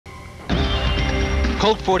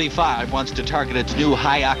Colt 45 wants to target its new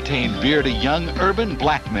high-octane beer to young urban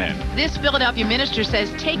black men. This Philadelphia minister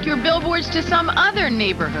says take your billboards to some other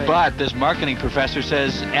neighborhood. But this marketing professor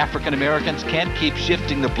says African Americans can't keep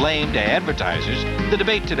shifting the blame to advertisers. The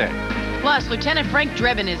debate today. Plus, Lieutenant Frank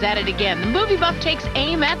Drebin is at it again. The movie buff takes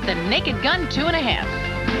aim at the Naked Gun 2.5.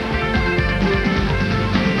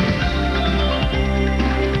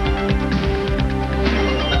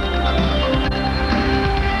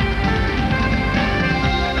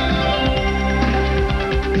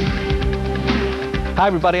 Hi,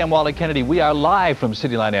 everybody. I'm Wally Kennedy. We are live from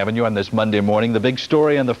City Line Avenue on this Monday morning. The big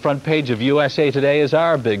story on the front page of USA Today is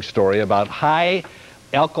our big story about high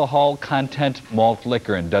alcohol content malt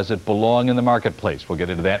liquor, and does it belong in the marketplace? We'll get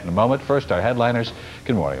into that in a moment. First, our headliners.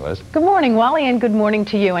 Good morning, Liz. Good morning, Wally, and good morning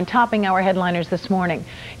to you. And topping our headliners this morning,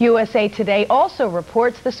 USA Today also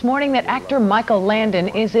reports this morning that actor Michael Landon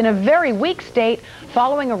is in a very weak state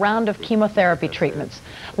following a round of chemotherapy treatments.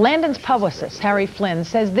 Landon's publicist, Harry Flynn,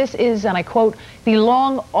 says this is, and I quote, the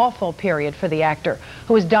long, awful period for the actor,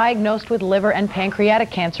 who was diagnosed with liver and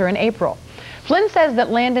pancreatic cancer in April. Flynn says that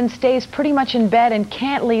Landon stays pretty much in bed and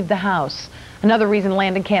can't leave the house. Another reason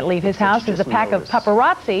Landon can't leave his house is a pack of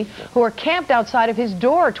paparazzi who are camped outside of his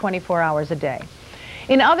door 24 hours a day.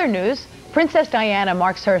 In other news, Princess Diana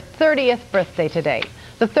marks her 30th birthday today.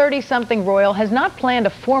 The 30-something royal has not planned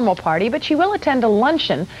a formal party, but she will attend a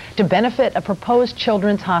luncheon to benefit a proposed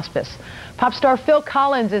children's hospice. Pop star Phil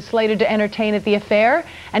Collins is slated to entertain at the affair,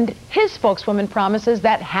 and his spokeswoman promises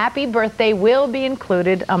that happy birthday will be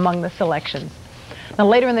included among the selections. Now,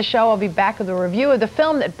 later in the show, I'll be back with a review of the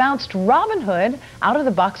film that bounced Robin Hood out of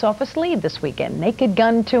the box office lead this weekend, Naked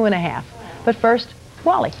Gun 2.5. But first,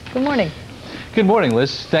 Wally, good morning. Good morning,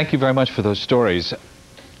 Liz. Thank you very much for those stories.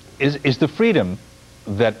 Is the freedom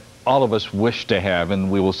that all of us wish to have,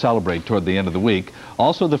 and we will celebrate toward the end of the week,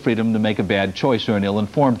 also the freedom to make a bad choice or an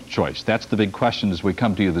ill-informed choice? That's the big question as we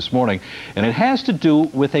come to you this morning. And it has to do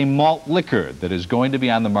with a malt liquor that is going to be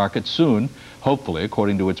on the market soon, hopefully,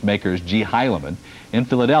 according to its makers, G. Heilemann, in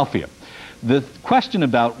Philadelphia. The question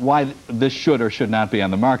about why this should or should not be on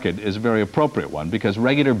the market is a very appropriate one, because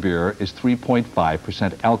regular beer is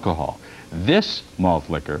 3.5% alcohol. This malt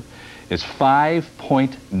liquor is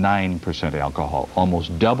 5.9% alcohol,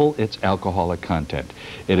 almost double its alcoholic content.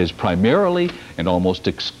 It is primarily and almost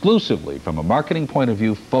exclusively, from a marketing point of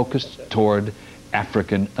view, focused toward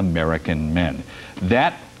African American men.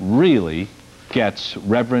 That really gets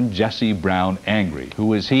Reverend Jesse Brown angry.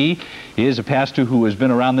 Who is he? He is a pastor who has been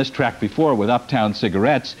around this track before with Uptown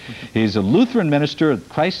Cigarettes. He's a Lutheran minister at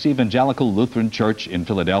Christ's Evangelical Lutheran Church in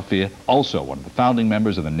Philadelphia, also one of the founding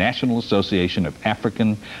members of the National Association of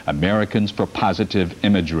African Americans for Positive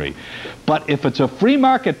Imagery. But if it's a free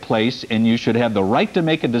marketplace and you should have the right to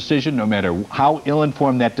make a decision no matter how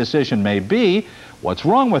ill-informed that decision may be, what's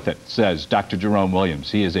wrong with it, says Dr. Jerome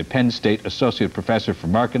Williams. He is a Penn State Associate Professor for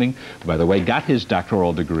Marketing, who, by the way, got his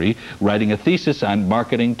doctoral degree writing a thesis on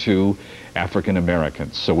marketing to African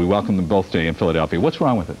Americans. So we welcome them both today in Philadelphia. What's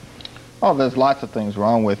wrong with it? Oh, there's lots of things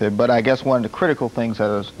wrong with it, but I guess one of the critical things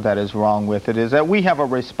that is wrong with it is that we have a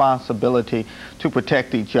responsibility to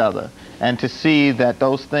protect each other and to see that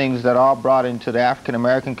those things that are brought into the African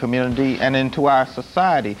American community and into our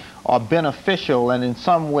society are beneficial and in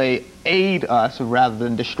some way aid us rather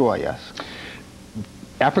than destroy us.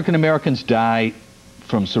 African Americans die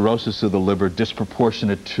from cirrhosis of the liver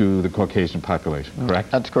disproportionate to the Caucasian population,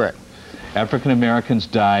 correct? That's correct. African Americans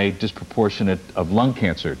die disproportionate of lung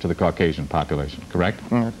cancer to the Caucasian population, correct?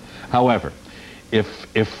 However, if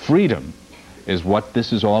freedom is what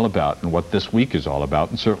this is all about and what this week is all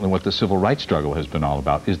about, and certainly what the civil rights struggle has been all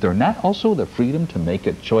about, is there not also the freedom to make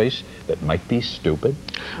a choice that might be stupid?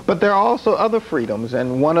 But there are also other freedoms,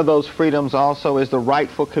 and one of those freedoms also is the right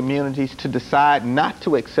for communities to decide not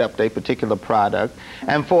to accept a particular product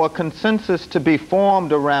and for a consensus to be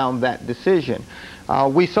formed around that decision.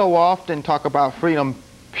 We so often talk about freedom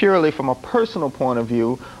purely from a personal point of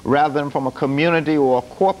view rather than from a community or a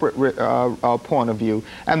corporate point of view.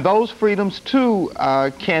 And those freedoms, too,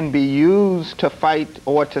 can be used to fight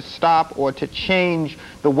or to stop or to change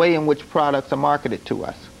the way in which products are marketed to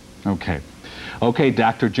us. Okay. Okay,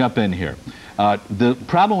 doctor, jump in here. The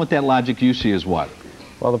problem with that logic you see is what?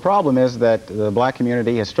 Well, the problem is that the black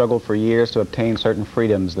community has struggled for years to obtain certain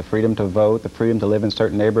freedoms, the freedom to vote, the freedom to live in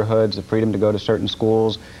certain neighborhoods, the freedom to go to certain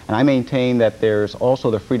schools, and I maintain that there's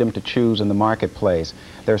also the freedom to choose in the marketplace.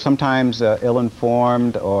 There are sometimes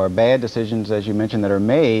ill-informed or bad decisions, as you mentioned, that are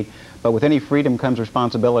made, But with any freedom comes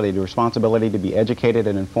responsibility, the responsibility to be educated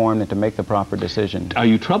and informed and to make the proper decision. Are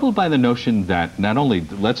you troubled by the notion that not only,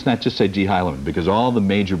 let's not just say G. Heilemann, because all the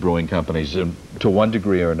major brewing companies, to one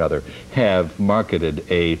degree or another, have marketed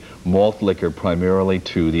a malt liquor primarily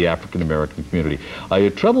to the African American community. Are you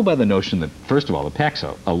troubled by the notion that, first of all, it packs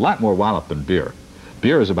a lot more wallop than beer?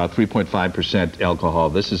 Beer is about 3.5% alcohol.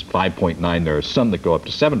 This is 5.9. There are some that go up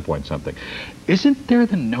to 7 point something. Isn't there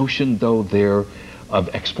the notion, though, there of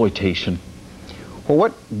exploitation? Well,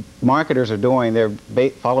 what marketers are doing, they're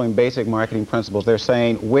following basic marketing principles. They're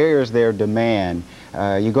saying, where is their demand?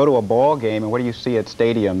 You go to a ball game, and what do you see at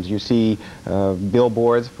stadiums? You see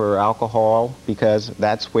billboards for alcohol, because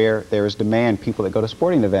that's where there is demand, people that go to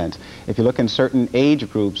sporting events. If you look in certain age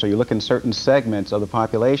groups, or you look in certain segments of the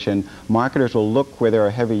population, marketers will look where there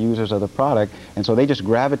are heavy users of the product, and so they just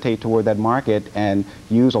gravitate toward that market and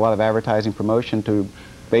use a lot of advertising promotion to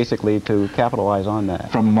basically to capitalize on that.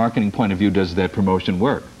 From a marketing point of view, does that promotion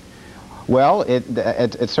work? Well,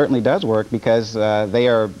 it certainly does work, because they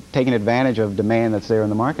are taking advantage of demand that's there in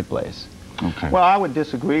the marketplace. Okay. Well, I would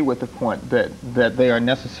disagree with the point that they are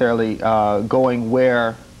necessarily going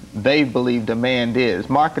where they believe demand is.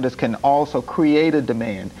 Marketers can also create a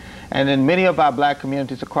demand. And in many of our black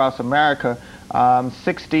communities across America,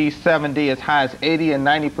 60, 70, as high as 80 and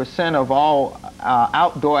 90% of all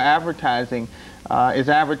outdoor advertising is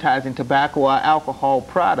advertising tobacco or alcohol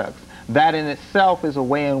products. That in itself is a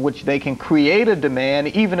way in which they can create a demand,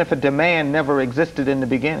 even if a demand never existed in the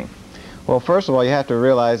beginning. Well, first of all, you have to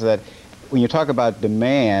realize that when you talk about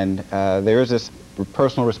demand, there is this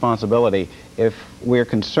personal responsibility. If we're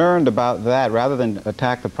concerned about that, rather than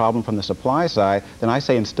attack the problem from the supply side, then I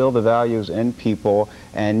say instill the values in people.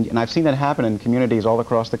 And I've seen that happen in communities all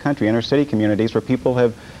across the country, inner city communities, where people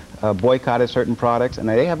have boycotted certain products, and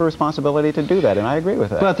they have a responsibility to do that, and I agree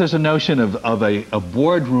with that. But there's a notion of a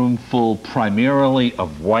boardroom full primarily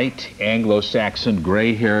of white, Anglo-Saxon,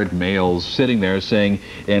 gray-haired males sitting there saying,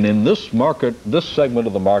 and in this market, this segment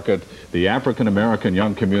of the market, the African-American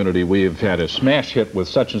young community, we have had a smash hit with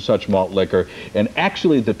such and such malt liquor, and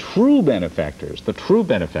actually the true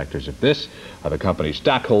benefactors of this are the company's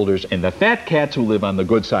stockholders and the fat cats who live on the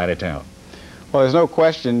good side of town. Well, there's no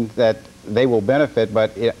question that they will benefit,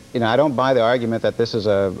 but I don't buy the argument that this is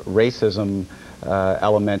a racism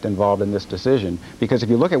element involved in this decision. Because if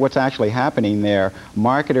you look at what's actually happening there,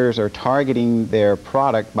 marketers are targeting their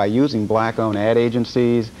product by using black-owned ad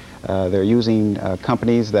agencies. They're using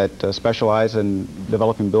companies that specialize in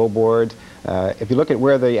developing billboards. If you look at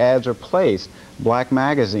where the ads are placed, black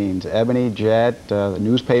magazines, Ebony, Jet,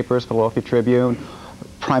 newspapers, Philadelphia Tribune,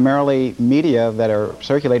 primarily media that are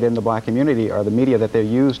circulated in the black community are the media that they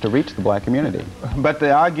use to reach the black community. But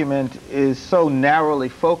the argument is so narrowly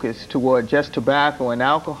focused toward just tobacco and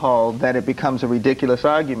alcohol that it becomes a ridiculous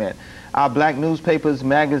argument. Our black newspapers,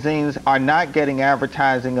 magazines are not getting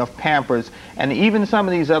advertising of Pampers, and even some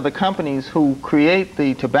of these other companies who create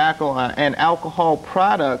the tobacco and alcohol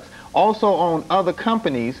products also own other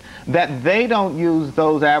companies that they don't use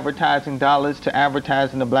those advertising dollars to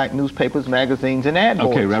advertise in the black newspapers, magazines, and ad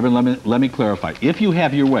boards. Okay, Reverend, let me clarify. If you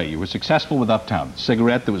have your way, you were successful with Uptown,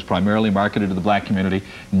 cigarette that was primarily marketed to the black community,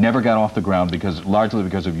 never got off the ground largely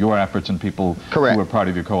because of your efforts and people Correct. who were part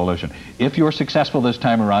of your coalition. If you're successful this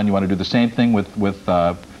time around, you want to do the same thing with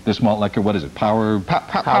this malt liquor, what is it? Power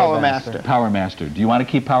Master. Power Master. Do you want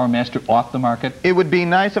to keep Power Master off the market? It would be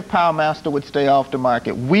nice if Power Master would stay off the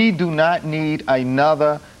market. We do not need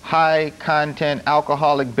another high-content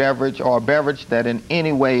alcoholic beverage or a beverage that in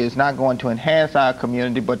any way is not going to enhance our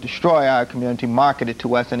community but destroy our community marketed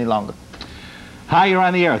to us any longer. Hi, you're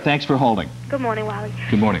on the air. Thanks for holding. Good morning, Wally.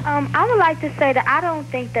 Good morning. I would like to say that I don't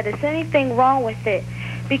think that there's anything wrong with it,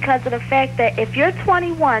 because of the fact that if you're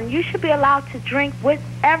 21, you should be allowed to drink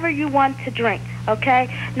whatever you want to drink, okay?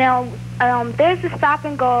 Now, there's a stop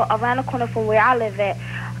and go around the corner from where I live at.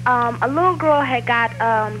 A little girl had got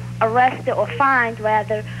arrested, or fined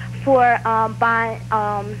rather, for buying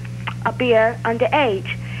a beer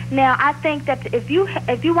underage. Now, I think that if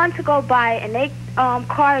you want to go buy it and they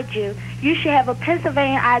card you, you should have a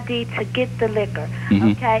Pennsylvania ID to get the liquor,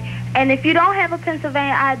 okay? And if you don't have a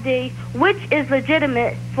Pennsylvania ID, which is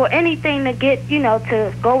legitimate for anything to get,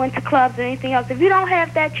 to go into clubs or anything else, if you don't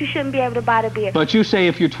have that, you shouldn't be able to buy the beer. But you say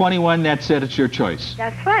if you're 21, that's it, it's your choice.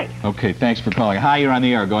 That's right. Okay, thanks for calling. Hi, you're on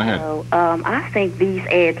the air. Go ahead. So, I think these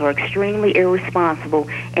ads are extremely irresponsible,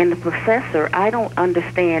 and the professor, I don't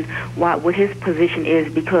understand what his position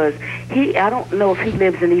is, because I don't know if he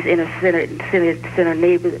lives in these inner center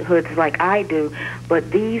neighborhoods like I do,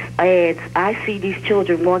 but these ads, I see these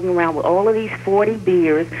children walking around with all of these 40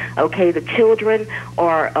 beers. Okay, the children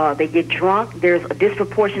are, they get drunk. There's a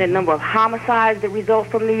disproportionate number of homicides that result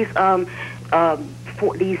from these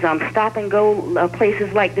stop and go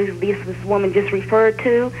places like this woman just referred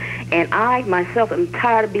to. And I myself am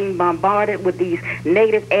tired of being bombarded with these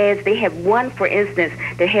negative ads. They have one, for instance,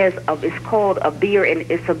 that has it's called a beer, and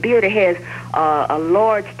it's a beer that has a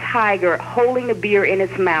large tiger holding the beer in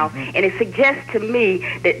its mouth, and it suggests to me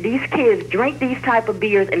that these kids drink these type of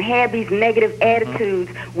beers and have these negative attitudes,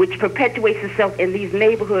 which perpetuates itself in these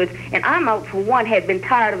neighborhoods. And I'm out for one, have been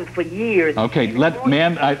tired of it for years. Okay,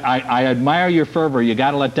 ma'am, I admire your fervor. You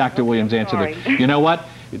got to let Dr. Williams answer that. You know what?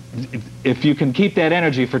 If you can keep that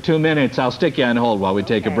energy for 2 minutes, I'll stick you on hold while we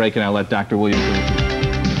take a break, and I'll let Dr. Williams answer.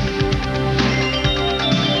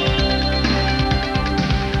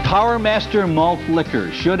 Power Master malt liquor,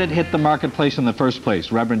 should it hit the marketplace in the first place?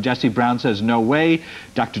 Reverend Jesse Brown says no way.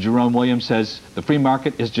 Dr. Jerome Williams says the free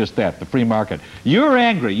market is just that, the free market. You're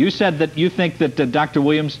angry. You said that you think that Dr.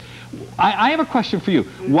 Williams... I have a question for you.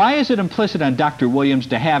 Why is it implicit on Dr. Williams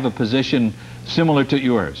to have a position similar to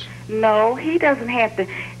yours? No, he doesn't have to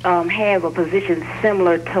have a position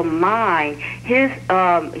similar to mine. He has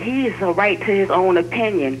a right to his own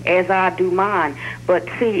opinion, as I do mine. But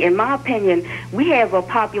see, in my opinion, we have a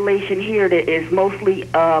population here that is mostly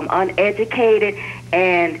uneducated,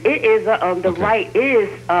 and it is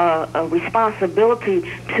a responsibility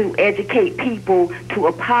to educate people to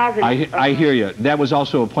a positive. I hear you. That was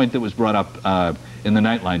also a point that was brought up in the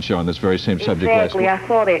Nightline show on this very same subject last week. Exactly, I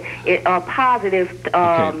saw that. Positive.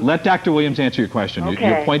 Okay, let Dr. Williams answer your question. Okay.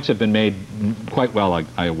 Your points have been made quite well,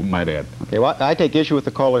 I might add. Okay, well, I take issue with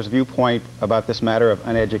the caller's viewpoint about this matter of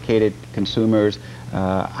uneducated consumers.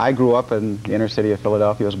 I grew up in the inner city of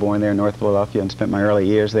Philadelphia. I was born there in North Philadelphia and spent my early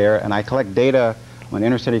years there, and I collect data on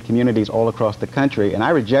inner city communities all across the country, and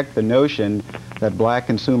I reject the notion that black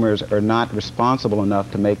consumers are not responsible enough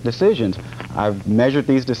to make decisions. I've measured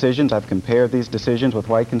these decisions, I've compared these decisions with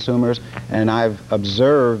white consumers, and I've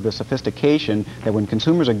observed the sophistication that when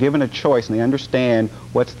consumers are given a choice and they understand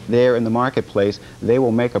what's there in the marketplace, they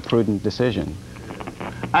will make a prudent decision.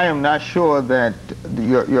 I am not sure that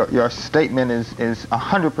your statement is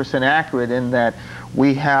 100% accurate, in that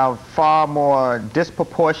we have far more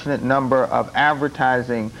disproportionate number of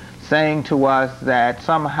advertising saying to us that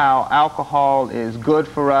somehow alcohol is good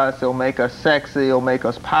for us, it'll make us sexy, it'll make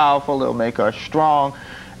us powerful, it'll make us strong.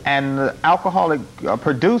 And the alcoholic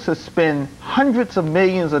producers spend hundreds of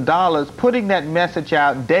millions of dollars putting that message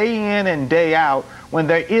out day in and day out, when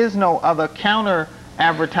there is no other counter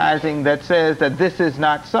advertising that says that this is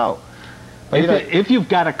not so. If you've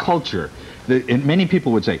got a culture, and many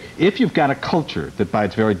people would say, if you've got a culture that by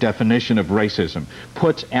its very definition of racism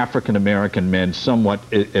puts African American men somewhat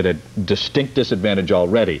at a distinct disadvantage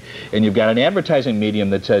already, and you've got an advertising medium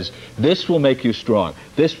that says this will make you strong,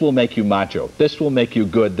 this will make you macho, this will make you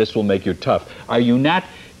good, this will make you tough, are you not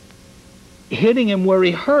hitting him where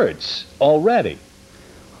he hurts already?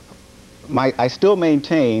 I still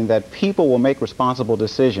maintain that people will make responsible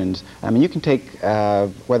decisions. I mean, you can take,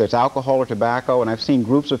 whether it's alcohol or tobacco, and I've seen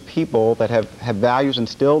groups of people that have values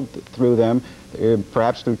instilled through them,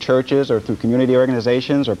 perhaps through churches or through community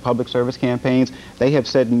organizations or public service campaigns. They have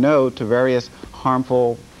said no to various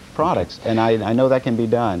harmful products, and I know that can be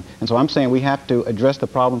done. And so I'm saying we have to address the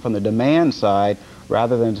problem from the demand side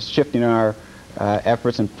rather than shifting our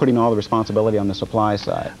efforts and putting all the responsibility on the supply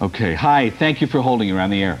side. Okay. Hi. Thank you for holding. You're on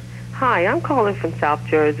the air. Hi, I'm calling from South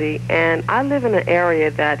Jersey, and I live in an area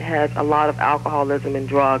that has a lot of alcoholism and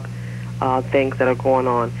drug things that are going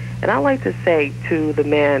on. And I like to say to the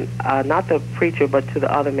man, not the preacher, but to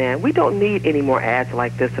the other man, we don't need any more ads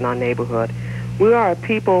like this in our neighborhood. We are a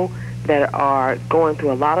people that are going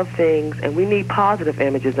through a lot of things, and we need positive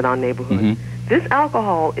images in our neighborhood. Mm-hmm. This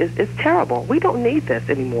alcohol is terrible. We don't need this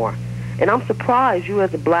anymore. And I'm surprised you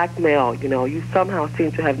as a black male, you somehow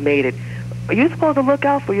seem to have made it. You're supposed to look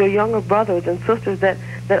out for your younger brothers and sisters that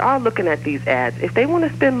are looking at these ads. If they want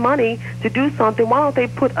to spend money to do something, why don't they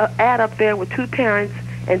put an ad up there with 2 parents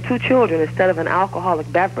and 2 children instead of an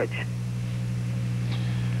alcoholic beverage?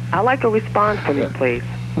 I'd like a response from you, please.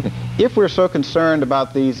 If we're so concerned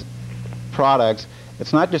about these products,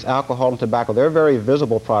 it's not just alcohol and tobacco. They're very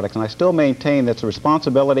visible products, and I still maintain that's a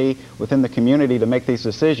responsibility within the community to make these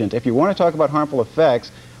decisions. If you want to talk about harmful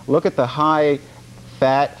effects, look at the high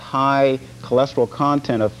fat, high cholesterol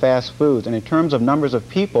content of fast foods. And in terms of numbers of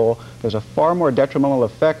people, there's a far more detrimental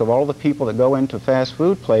effect of all the people that go into fast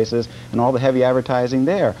food places and all the heavy advertising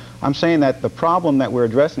there. I'm saying that the problem that we're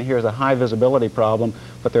addressing here is a high visibility problem,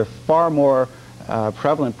 but there are far more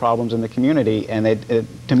prevalent problems in the community, and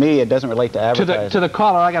to me, it doesn't relate to advertising. To the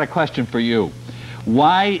caller, I got a question for you.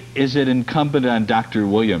 Why is it incumbent on Dr.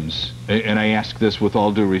 Williams, and I ask this with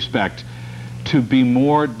all due respect, to be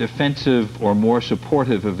more defensive or more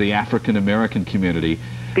supportive of the African American community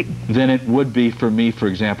than it would be for me, for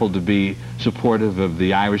example, to be supportive of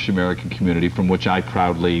the Irish American community from which I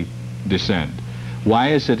proudly descend? Why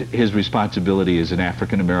is it his responsibility as an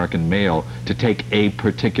African American male to take a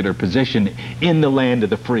particular position in the land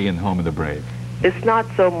of the free and home of the brave? It's not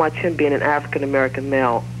so much him being an African American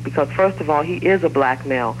male, because first of all, he is a black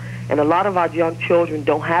male, and a lot of our young children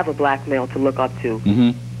don't have a black male to look up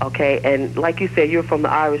to. Okay, and like you said, you're from the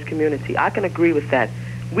Irish community. I can agree with that.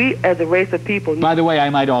 We, as a race of people... By the way, I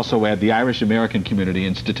might also add, the Irish American community,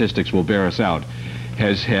 and statistics will bear us out,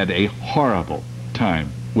 has had a horrible time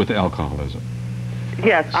with alcoholism.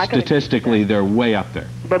 Yes, I can. Statistically, they're way up there.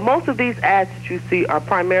 But most of these ads that you see are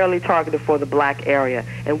primarily targeted for the black area,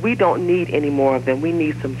 and we don't need any more of them. We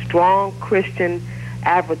need some strong Christian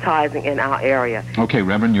advertising in our area. Okay,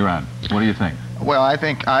 Reverend, you're on. What do you think? Well, I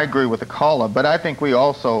think I agree with the caller, but I think we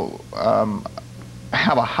also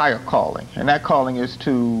have a higher calling, and that calling is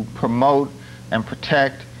to promote and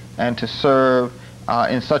protect and to serve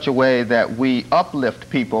in such a way that we uplift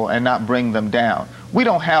people and not bring them down. We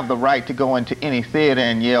don't have the right to go into any theater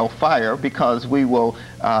and yell fire, because we will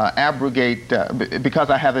abrogate, because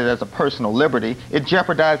I have it as a personal liberty, it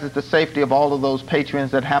jeopardizes the safety of all of those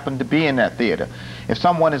patrons that happen to be in that theater. If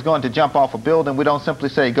someone is going to jump off a building, we don't simply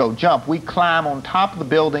say, go jump. We climb on top of the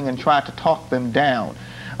building and try to talk them down.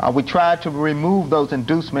 We try to remove those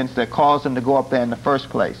inducements that cause them to go up there in the first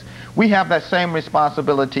place. We have that same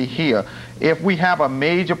responsibility here. If we have a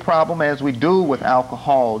major problem, as we do with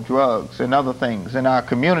alcohol, drugs, and other things in our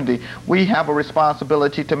community, we have a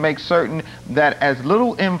responsibility to make certain that as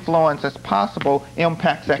little influence as possible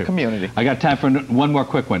impacts that community. I got time for one more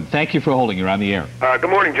quick one. Thank you for holding. You're on the air. Good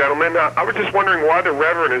morning, gentlemen. I was just wondering why the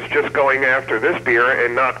Reverend is just going after this beer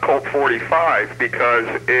and not Colt 45, because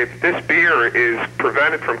if this beer is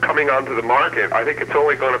prevented from coming onto the market, I think it's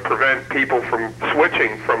only going to prevent people from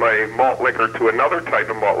switching from a malt liquor to another type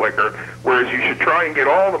of malt liquor, whereas you should try and get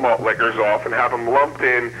all the malt liquors off and have them lumped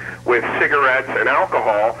in with cigarettes and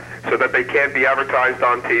alcohol so that they can't be advertised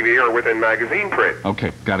on TV or within magazine print.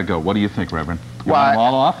 Okay, gotta go. What do you think, Reverend? You Well, want them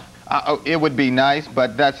all off? It would be nice,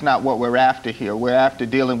 but that's not what we're after here. We're after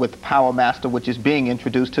dealing with the Power Master, which is being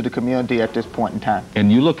introduced to the community at this point in time.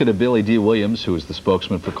 And you look at a Billy D. Williams, who is the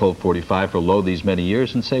spokesman for Colt 45 for lo these many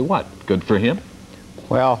years, and say, what? Good for him?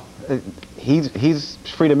 Well, he's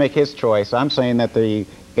free to make his choice. I'm saying that the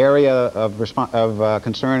area of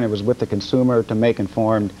concern, it was with the consumer to make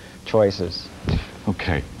informed choices.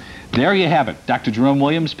 Okay. There you have it. Dr. Jerome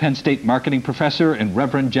Williams, Penn State marketing professor, and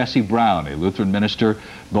Reverend Jesse Brown, a Lutheran minister,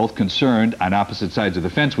 both concerned on opposite sides of the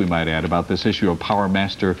fence, we might add, about this issue of Power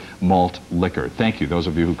Master malt liquor. Thank you, those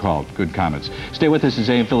of you who called. Good comments. Stay with us as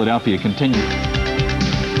AM Philadelphia continues.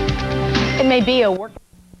 It may be a work.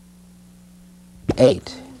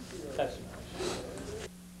 8,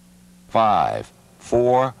 5,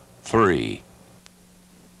 4, 3.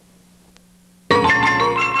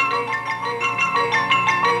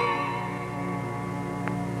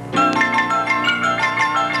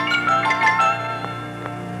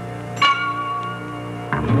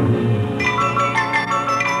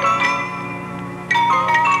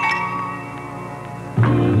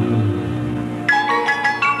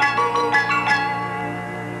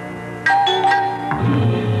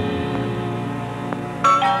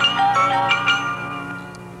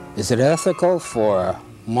 Is it ethical for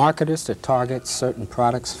marketers to target certain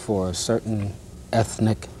products for certain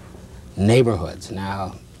ethnic neighborhoods?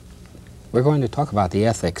 Now, we're going to talk about the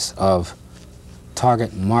ethics of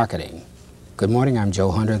target marketing. Good morning, I'm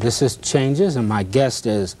Joe Hunter. This is Changes, and my guest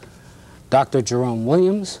is Dr. Jerome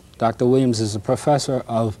Williams. Dr. Williams is a professor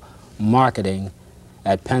of marketing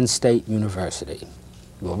at Penn State University.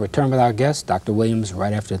 We'll return with our guest, Dr. Williams,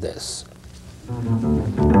 right after this.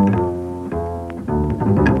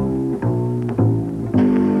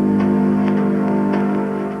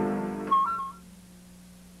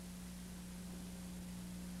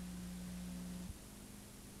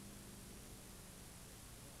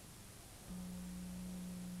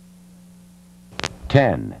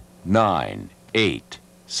 Ten, 9, 8,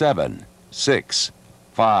 7, 6,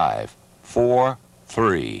 5, 4,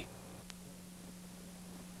 3.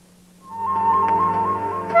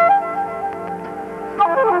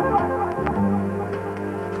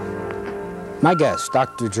 My guest,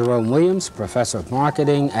 Dr. Jerome Williams, professor of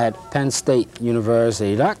marketing at Penn State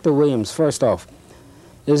University. Dr. Williams, first off,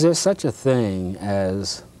 is there such a thing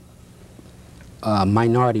as a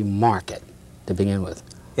minority market to begin with?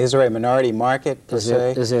 Is there a minority market, per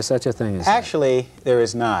se? Is there such a thing as Actually, there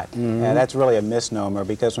is not. That's really a misnomer,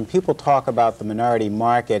 because when people talk about the minority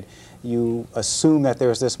market, you assume that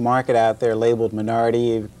there's this market out there labeled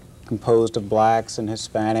minority, composed of blacks and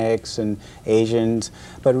Hispanics and Asians.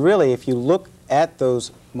 But really, if you look at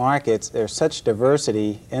those markets, there's such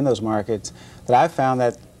diversity in those markets that I've found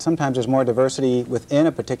that sometimes there's more diversity within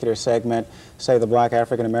a particular segment, say the black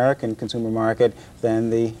African-American consumer market, than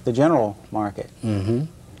the general market.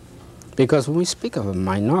 Because when we speak of a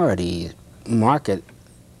minority market,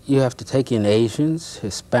 you have to take in Asians,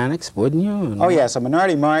 Hispanics, wouldn't you? Oh yes, a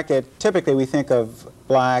minority market, typically we think of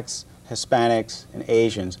blacks, Hispanics, and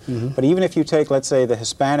Asians. But even if you take, let's say, the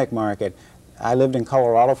Hispanic market, I lived in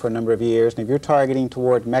Colorado for a number of years, and if you're targeting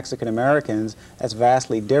toward Mexican Americans, that's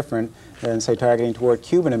vastly different than, say, targeting toward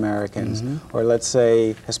Cuban Americans, or let's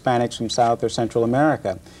say Hispanics from South or Central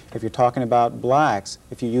America. If you're talking about blacks,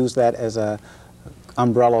 if you use that as a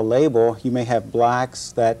umbrella label, you may have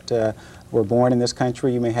blacks that were born in this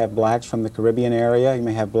country, you may have blacks from the Caribbean area, you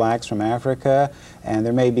may have blacks from Africa, and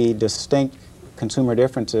there may be distinct consumer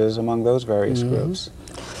differences among those various groups.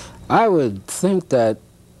 I would think that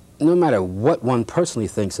no matter what one personally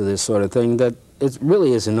thinks of this sort of thing, that it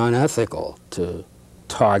really isn't unethical to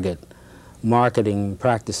target marketing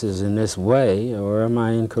practices in this way, or am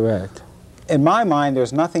I incorrect? In my mind,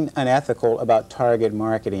 there's nothing unethical about target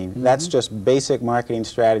marketing. That's just basic marketing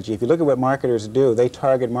strategy. If you look at what marketers do, they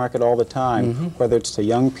target market all the time, whether it's to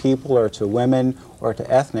young people or to women or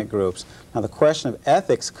to ethnic groups. Now, the question of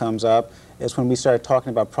ethics comes up is when we start talking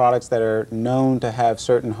about products that are known to have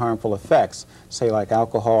certain harmful effects, say like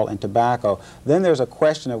alcohol and tobacco. Then there's a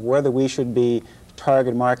question of whether we should be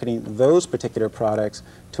target marketing those particular products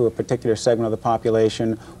to a particular segment of the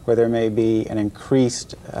population where there may be an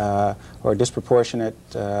increased or disproportionate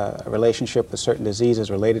relationship with certain diseases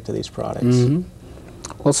related to these products.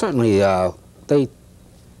 Well, certainly they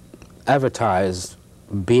advertise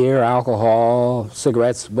beer, alcohol,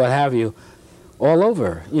 cigarettes, what have you, all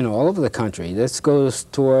over, all over the country. This goes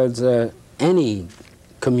towards any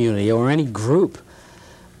community or any group.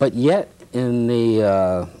 But yet in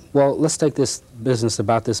the, well, let's take this business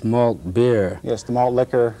about this malt beer. Yes, the malt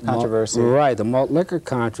liquor controversy. Right, the malt liquor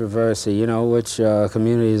controversy, which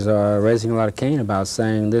communities are raising a lot of cane about,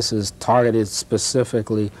 saying this is targeted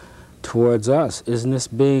specifically towards us. Isn't this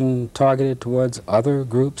being targeted towards other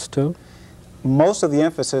groups too? Most of the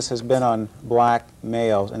emphasis has been on black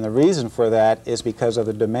males, and the reason for that is because of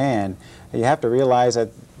the demand. You have to realize that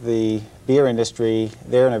the beer industry,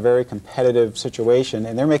 they're in a very competitive situation,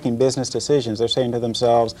 and they're making business decisions. They're saying to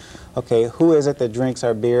themselves, okay, who is it that drinks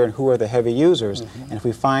our beer and who are the heavy users? And if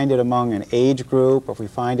we find it among an age group, or if we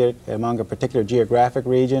find it among a particular geographic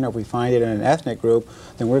region, or if we find it in an ethnic group,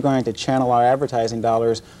 then we're going to channel our advertising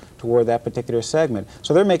dollars toward that particular segment.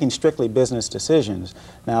 So they're making strictly business decisions.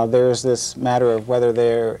 Now there's this matter of whether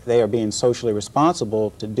they are being socially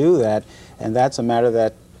responsible to do that, and that's a matter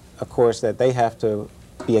that, of course, that they have to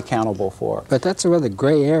be accountable for. But that's a rather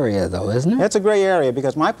gray area, though, isn't it? That's a gray area,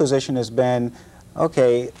 because my position has been,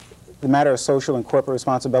 okay, the matter of social and corporate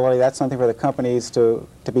responsibility, that's something for the companies to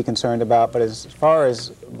be concerned about, but as far as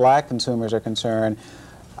black consumers are concerned,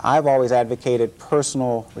 I've always advocated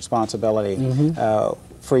personal responsibility.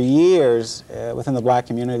 For years, within the black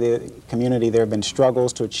community, there have been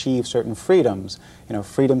struggles to achieve certain freedoms.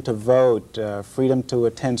 Freedom to vote, freedom to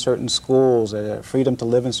attend certain schools, freedom to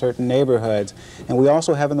live in certain neighborhoods. And we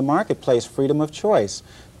also have in the marketplace freedom of choice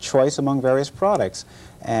among various products.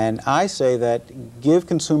 And I say that give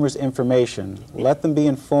consumers information, let them be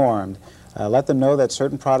informed, let them know that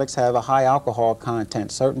certain products have a high alcohol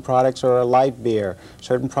content, certain products are a light beer,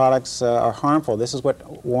 certain products are harmful. This is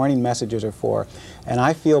what warning messages are for. And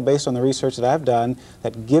I feel, based on the research that I've done,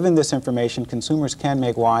 that given this information, consumers can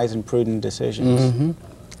make wise and prudent decisions.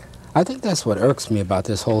 I think that's what irks me about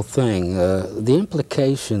this whole thing. The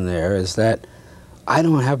implication there is that I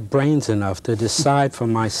don't have brains enough to decide for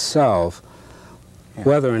myself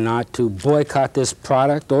whether or not to boycott this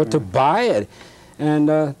product or to buy it. And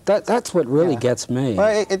that's what really gets me.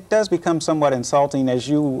 Well, it does become somewhat insulting. As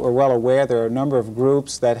you are well aware, there are a number of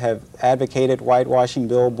groups that have advocated whitewashing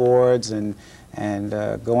billboards and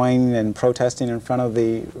going and protesting in front of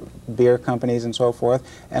the beer companies and so forth.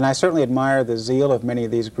 And I certainly admire the zeal of many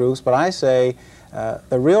of these groups, but I say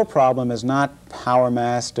the real problem is not Power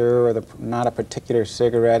Master or not a particular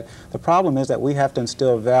cigarette. The problem is that we have to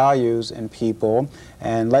instill values in people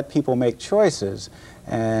and let people make choices.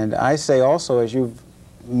 And I say also, as you've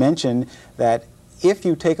mentioned, that if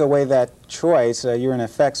you take away that choice, you're in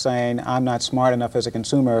effect saying, I'm not smart enough as a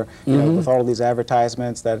consumer, you know, with all of these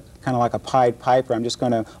advertisements that kind of like a Pied Piper, I'm just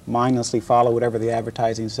going to mindlessly follow whatever the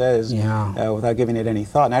advertising says without giving it any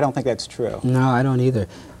thought. And I don't think that's true. No, I don't either.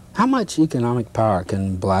 How much economic power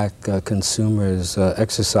can black consumers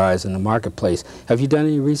exercise in the marketplace? Have you done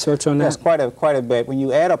any research on that? Yes, quite a bit. When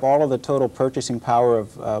you add up all of the total purchasing power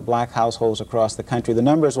of black households across the country, the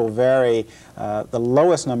numbers will vary. The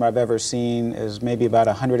lowest number I've ever seen is maybe about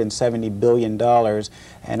 $170 billion.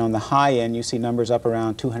 And on the high end, you see numbers up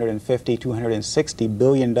around $250, $260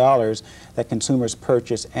 billion that consumers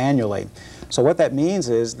purchase annually. So what that means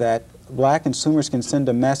is that black consumers can send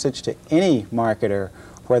a message to any marketer,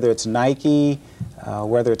 whether it's Nike,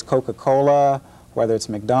 whether it's Coca-Cola, whether it's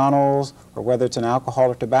McDonald's, or whether it's an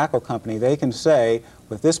alcohol or tobacco company. They can say,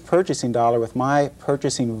 with this purchasing dollar, with my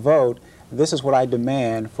purchasing vote, this is what I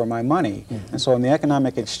demand for my money. And so in the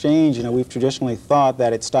economic exchange, you know, we've traditionally thought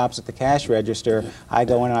that it stops at the cash register. I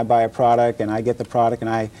go in and I buy a product, and I get the product, and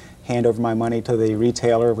I hand over my money to the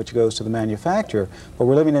retailer, which goes to the manufacturer. But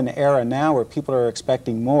we're living in an era now where people are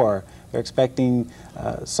expecting more. They're expecting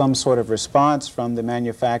some sort of response from the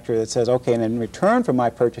manufacturer that says, okay, and in return for my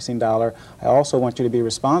purchasing dollar, I also want you to be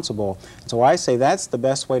responsible. So I say that's the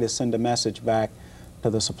best way to send a message back to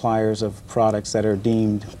the suppliers of products that are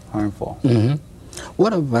deemed harmful.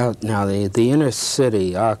 What about now the inner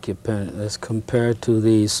city occupant as compared to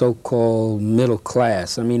the so-called middle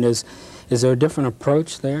class? I mean, is there a different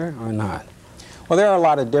approach there or not? Well, there are a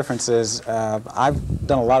lot of differences. I've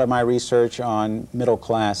done a lot of my research on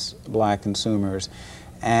middle-class black consumers.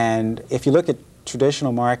 And if you look at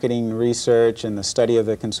traditional marketing research and the study of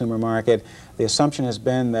the consumer market, the assumption has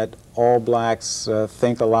been that all blacks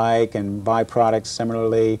think alike and buy products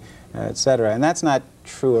similarly, et cetera. And that's not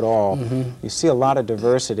true at all. You see a lot of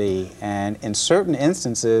diversity, and in certain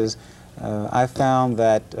instances, I found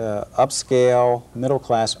that upscale,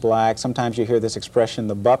 middle-class blacks, sometimes you hear this expression,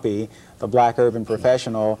 the buppy, the black urban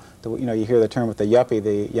professional, you know, you hear the term with the yuppie,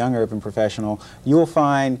 the young urban professional. You will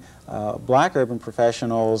find black urban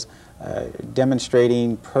professionals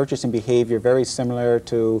demonstrating purchasing behavior very similar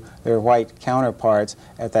to their white counterparts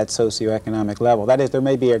at that socioeconomic level. That is, there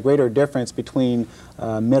may be a greater difference between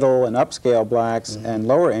middle and upscale blacks and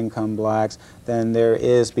lower income blacks than there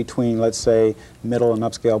is between, let's say, middle and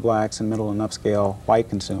upscale blacks and middle and upscale white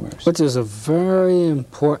consumers. Which is a very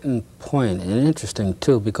important point, and interesting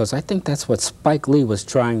too, because I think that's what Spike Lee was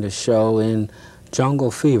trying to show in Jungle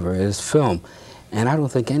Fever, his film. And I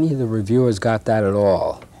don't think any of the reviewers got that at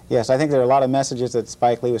all. Yes, I think there are a lot of messages that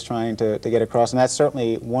Spike Lee was trying to get across, and that's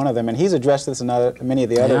certainly one of them. And he's addressed this in many of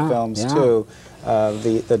the other films, too.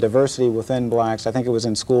 The diversity within blacks. I think it was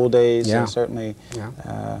in School Days, certainly,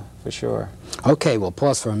 for sure. Okay, we'll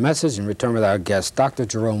pause for a message and return with our guest, Dr.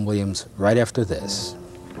 Jerome Williams, right after this.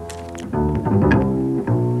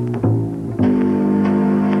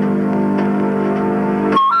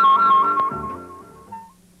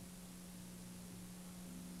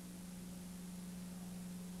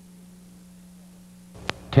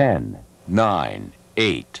 Ten, 9,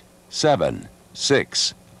 8, 7,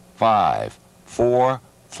 6, 5, 4,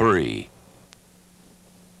 3.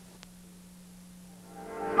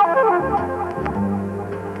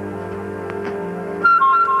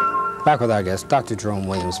 Back with our guest, Dr. Jerome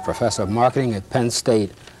Williams, Professor of Marketing at Penn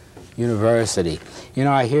State University. You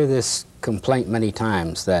know, I hear this complaint many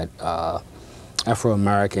times that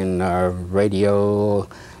Afro-American radio,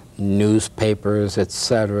 newspapers,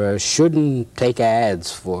 etc., shouldn't take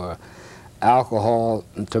ads for alcohol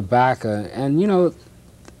and tobacco. And, you know,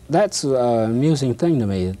 that's an amusing thing to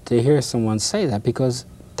me to hear someone say that, because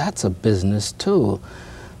that's a business, too.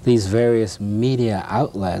 These various media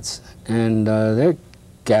outlets, and they're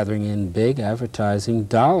gathering in big advertising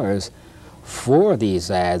dollars for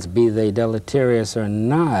these ads, be they deleterious or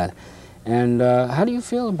not. And how do you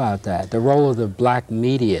feel about that, the role of the black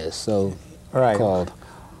media, so called?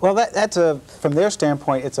 Well, that's from their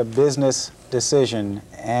standpoint, it's a business decision.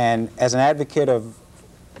 And as an advocate of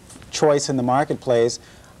choice in the marketplace,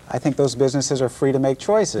 I think those businesses are free to make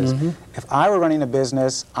choices. If I were running a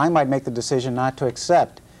business, I might make the decision not to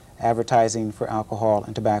accept advertising for alcohol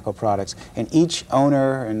and tobacco products. And each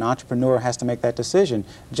owner and entrepreneur has to make that decision,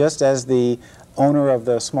 just as the owner of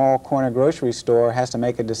the small corner grocery store has to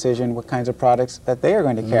make a decision what kinds of products that they are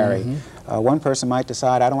going to carry. One person might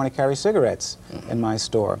decide, I don't want to carry cigarettes in my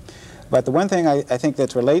store. But the one thing I think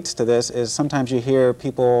that relates to this is sometimes you hear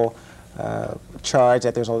people charge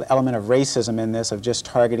that there's an element of racism in this, of just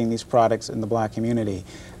targeting these products in the black community.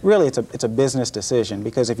 Really, it's a business decision,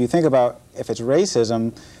 because if you think about if it's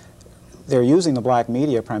racism, they're using the black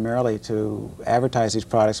media primarily to advertise these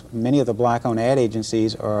products. Many of the black-owned ad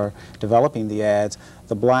agencies are developing the ads.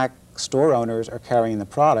 The black store owners are carrying the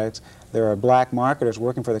products. There are black marketers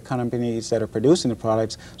working for the companies that are producing the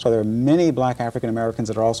products. So there are many black African Americans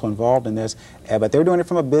that are also involved in this, but they're doing it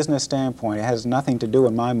from a business standpoint. It has nothing to do,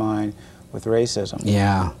 in my mind, with racism.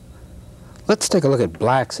 Yeah. Let's take a look at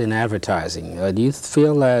blacks in advertising. Do you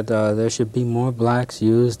feel that there should be more blacks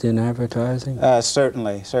used in advertising?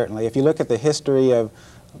 Certainly, certainly. If you look at the history of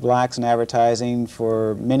blacks in advertising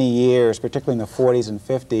for many years, particularly in the 40s and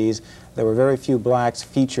 50s, there were very few blacks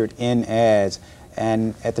featured in ads.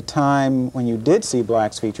 And at the time when you did see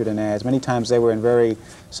blacks featured in ads, many times they were in very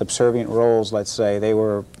subservient roles, let's say. They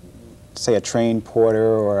were, say, a train porter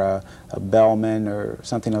or a bellman or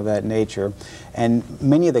something of that nature. And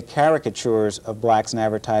many of the caricatures of blacks in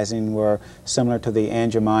advertising were similar to the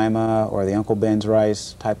Aunt Jemima or the Uncle Ben's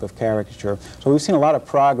Rice type of caricature. So we've seen a lot of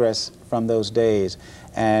progress from those days.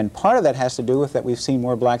 And part of that has to do with that we've seen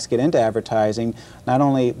more blacks get into advertising, not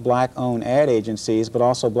only black-owned ad agencies, but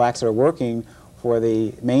also blacks that are working for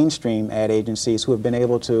the mainstream ad agencies who have been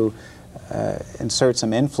able to insert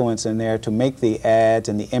some influence in there to make the ads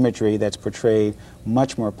and the imagery that's portrayed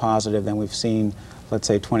much more positive than we've seen, let's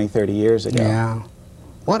say, 20, 30 years ago. Yeah.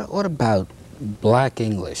 What about black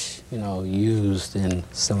English, you know, used in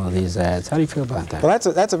some of these ads? How do you feel about that? Well,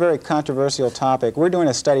 that's a very controversial topic. We're doing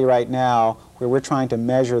a study right now where we're trying to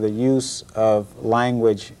measure the use of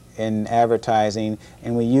language in advertising,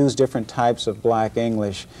 and we use different types of black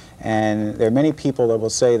English. And there are many people that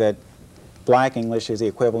will say that black English is the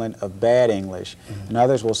equivalent of bad English. Mm-hmm. And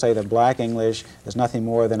others will say that black English is nothing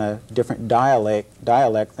more than a different dialect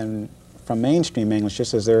than from mainstream English,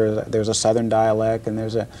 just as there's a Southern dialect and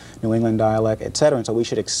there's a New England dialect, etc. And so we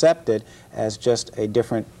should accept it as just a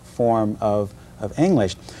different form of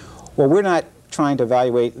English. Well, we're not trying to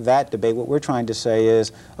evaluate that debate. What we're trying to say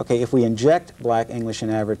is, okay, if we inject black English in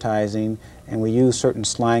advertising and we use certain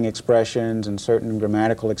slang expressions and certain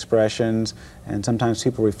grammatical expressions, and sometimes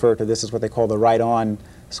people refer to this as what they call the right-on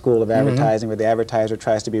school of advertising, where the advertiser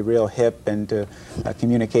tries to be real hip and to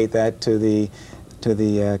communicate that to the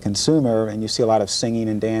consumer, and you see a lot of singing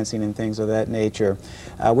and dancing and things of that nature.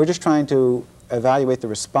 We're just trying to evaluate the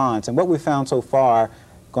response, and what we found so far,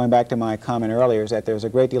 going back to my comment earlier, is that there's a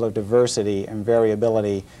great deal of diversity and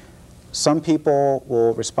variability. Some people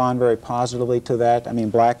will respond very positively to that. I mean,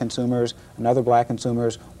 black consumers and other black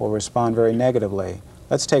consumers will respond very negatively.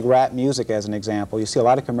 Let's take rap music as an example. You see a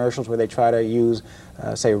lot of commercials where they try to use,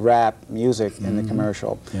 say, rap music in the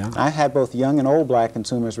commercial. Yeah. I had both young and old black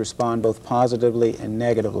consumers respond both positively and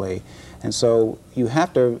negatively. And so you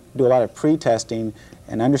have to do a lot of pre-testing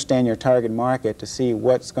and understand your target market to see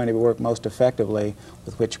what's going to work most effectively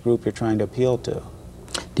with which group you're trying to appeal to.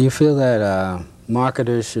 Do you feel that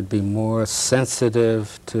marketers should be more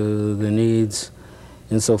sensitive to the needs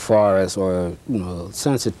insofar as, or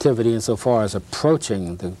sensitivity insofar as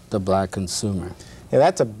approaching the black consumer? Yeah,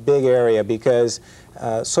 that's a big area because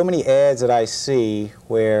so many ads that I see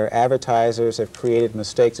where advertisers have created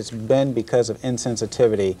mistakes, it's been because of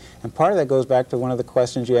insensitivity. And part of that goes back to one of the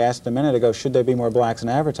questions you asked a minute ago, should there be more blacks in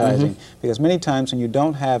advertising? Because many times when you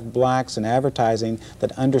don't have blacks in advertising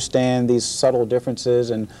that understand these subtle differences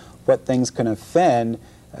and what things can offend,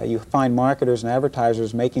 you find marketers and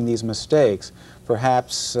advertisers making these mistakes.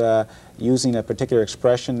 Perhaps using a particular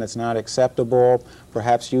expression that's not acceptable,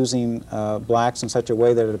 perhaps using blacks in such a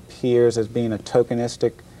way that it appears as being a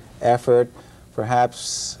tokenistic effort,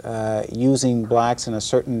 perhaps using blacks in a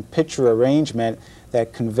certain picture arrangement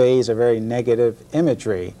that conveys a very negative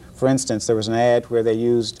imagery. For instance, there was an ad where they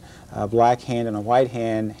used a black hand and a white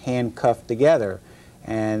hand handcuffed together.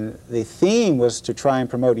 And the theme was to try and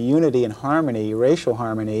promote unity and harmony, racial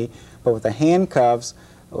harmony, but with the handcuffs,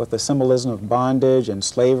 with the symbolism of bondage and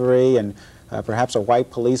slavery and perhaps a white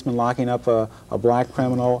policeman locking up a black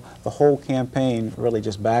criminal, the whole campaign really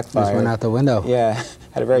just backfired. Just went out the window. Yeah,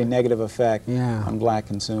 had a very negative effect on black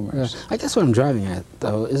consumers. Yeah. I guess what I'm driving at,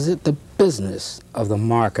 though, is it the business of the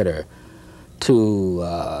marketer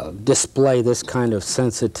to display this kind of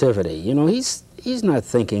sensitivity? You know, he's not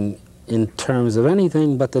thinking in terms of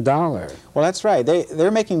anything but the dollar. Well, that's right.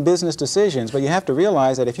 They're making business decisions, but you have to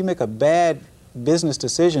realize that if you make a bad business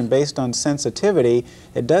decision based on sensitivity,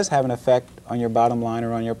 it does have an effect on your bottom line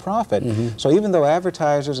or on your profit. So even though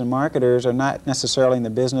advertisers and marketers are not necessarily in the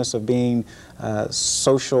business of being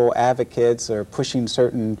social advocates or pushing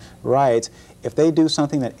certain rights, if they do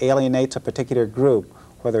something that alienates a particular group,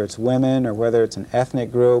 whether it's women or whether it's an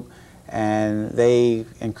ethnic group, and they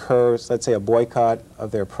incur, let's say, a boycott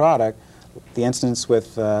of their product, the instance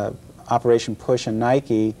with Operation Push and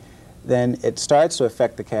Nike, then it starts to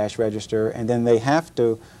affect the cash register, and then they have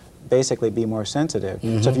to basically be more sensitive.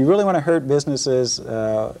 So if you really want to hurt businesses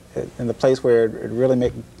in the place where it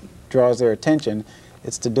really draws their attention,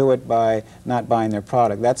 it's to do it by not buying their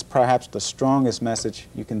product. That's perhaps the strongest message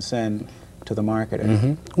you can send to the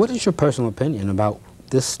marketer. What is your personal opinion about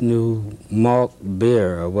this new malt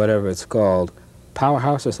beer, or whatever it's called,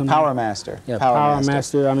 Powerhouse or something? Power Master. Yeah, Power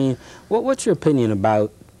Master. I mean, what's your opinion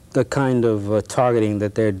about the kind of targeting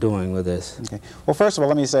that they're doing with this? Okay. Well, first of all,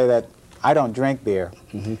 let me say that I don't drink beer.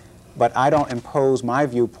 But I don't impose my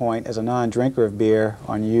viewpoint as a non-drinker of beer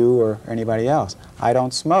on you or anybody else. I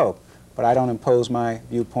don't smoke, but I don't impose my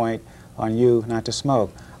viewpoint on you not to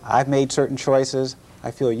smoke. I've made certain choices.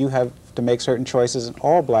 I feel you have to make certain choices, and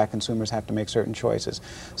all black consumers have to make certain choices.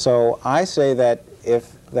 So I say that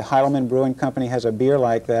if the Heidelman Brewing Company has a beer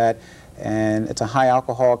like that, and it's a high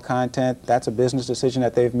alcohol content, that's a business decision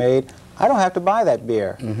that they've made. I don't have to buy that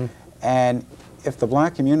beer. And if the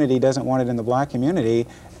black community doesn't want it in the black community,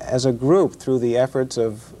 as a group, through the efforts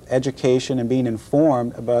of education and being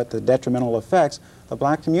informed about the detrimental effects, the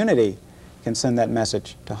black community can send that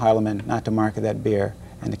message to Heidelman not to market that beer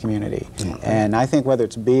in the community. And I think whether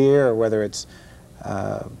it's beer or whether it's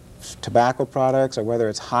tobacco products or whether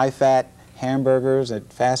it's high-fat hamburgers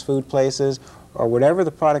at fast food places or whatever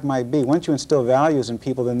the product might be, once you instill values in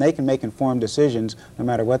people, then they can make informed decisions no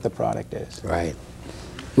matter what the product is. Right.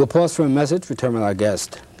 We'll pause for a message, return with our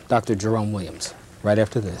guest, Dr. Jerome Williams, right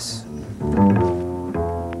after this.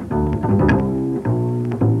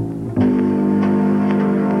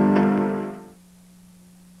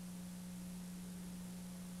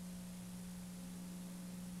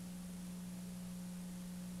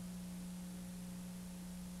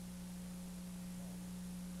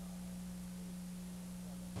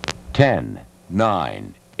 Ten,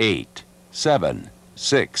 9, 8, 7,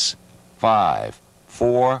 6, 5,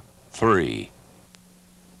 4, 3.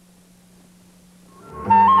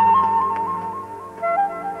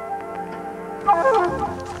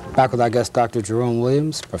 Back with our guest, Dr. Jerome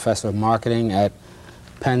Williams, Professor of Marketing at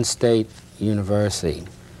Penn State University.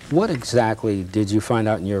 What exactly did you find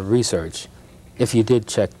out in your research, if you did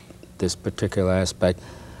check this particular aspect?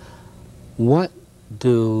 What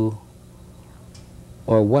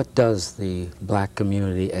does the black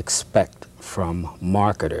community expect from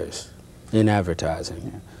marketers in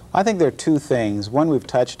advertising? I think there are two things. One we've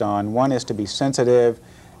touched on. One is to be sensitive,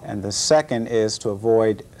 and the second is to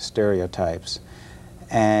avoid stereotypes.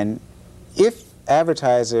 And if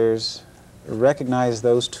advertisers recognize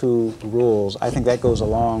those two rules, I think that goes a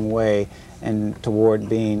long way toward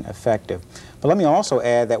being effective. But let me also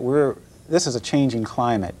add that this is a changing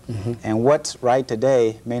climate, and what's right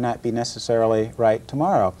today may not be necessarily right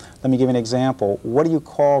tomorrow. Let me give you an example. What do you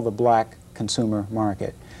call the black consumer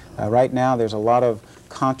market? Right now there's a lot of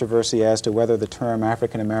controversy as to whether the term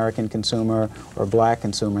African-American consumer or black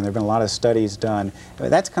consumer, and there have been a lot of studies done.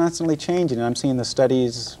 That's constantly changing, and I'm seeing the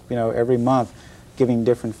studies, every month giving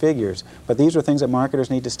different figures. But these are things that marketers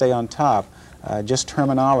need to stay on top. Just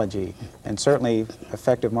terminology, and certainly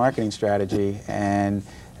effective marketing strategy, and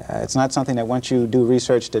it's not something that once you do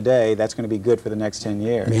research today, that's going to be good for the next 10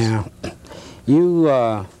 years. Yeah.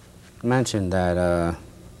 You mentioned that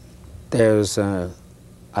there's,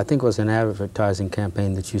 I think it was an advertising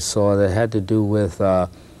campaign that you saw that had to do with, I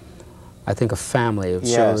think, a family. It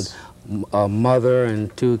showed a mother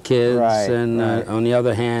and two kids, and on the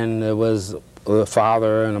other hand, there was a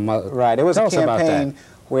father and a mother. Right. It was a campaign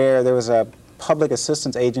where there was a public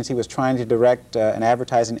assistance agency was trying to direct an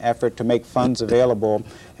advertising effort to make funds available,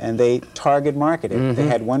 and they target marketed. They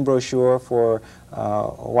had one brochure for a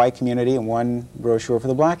white community and one brochure for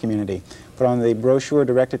the black community. But on the brochure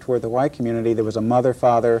directed toward the white community, there was a mother,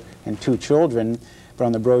 father, and two children. But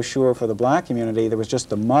on the brochure for the black community, there was just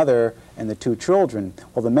the mother and the two children.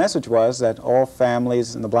 Well, the message was that all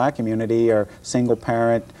families in the black community are single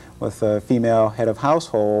parent with a female head of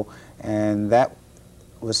household, and that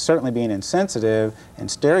was certainly being insensitive and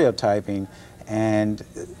stereotyping, and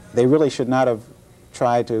they really should not have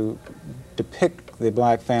tried to depict the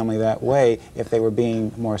black family that way if they were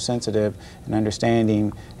being more sensitive and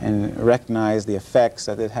understanding and recognize the effects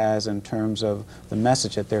that it has in terms of the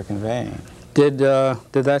message that they're conveying. Did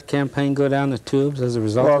that campaign go down the tubes as a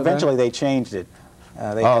result of that? Well, eventually they changed it.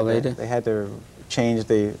 They had to change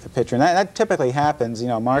the picture. And that typically happens. A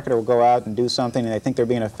marketer will go out and do something and they think they're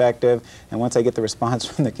being effective, and once they get the response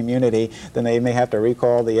from the community, then they may have to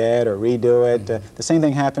recall the ad or redo it. The same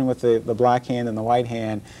thing happened with the black hand and the white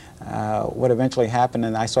hand. What eventually happened,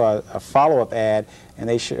 and I saw a follow-up ad, and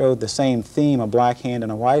they showed the same theme, a black hand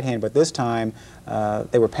and a white hand, but this time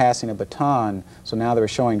they were passing a baton. So now they were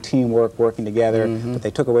showing teamwork, working together, but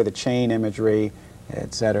they took away the chain imagery,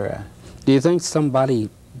 etc. Do you think somebody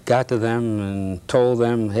got to them and told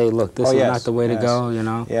them, hey, look, this is not the way to go, you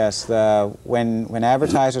know? Yes. When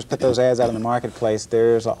advertisers put those ads out in the marketplace,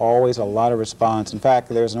 there's always a lot of response. In fact,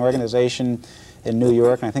 there's an organization in New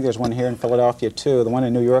York, and I think there's one here in Philadelphia too. The one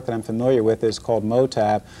in New York that I'm familiar with is called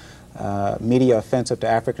MOTAP, Media Offensive to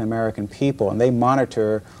African American People, and they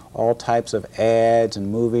monitor all types of ads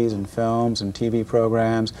and movies and films and TV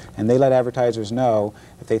programs, and they let advertisers know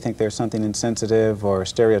if they think there's something insensitive or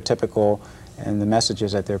stereotypical in the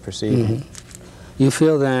messages that they're perceiving. You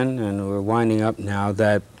feel then, and we're winding up now,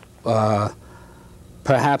 that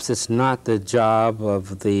perhaps it's not the job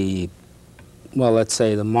of the, well, let's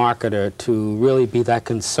say the marketer to really be that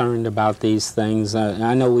concerned about these things.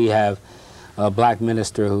 I know we have a black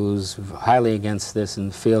minister who's highly against this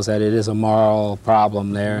and feels that it is a moral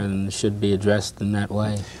problem there and should be addressed in that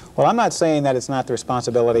way. Well, I'm not saying that it's not the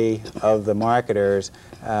responsibility of the marketers.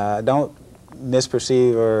 Don't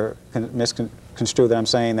misperceive or misconstrue that I'm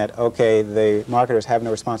saying that, okay, the marketers have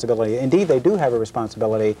no responsibility. Indeed, they do have a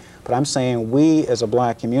responsibility, but I'm saying we as a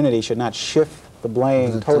black community should not shift the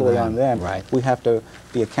blame totally on them. Right. We have to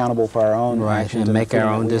be accountable for our own actions and make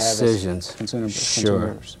our own decisions.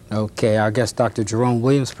 Consumers. Okay, our guest, Dr. Jerome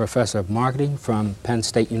Williams, Professor of Marketing from Penn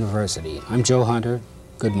State University. I'm Joe Hunter.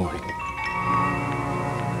 Good morning.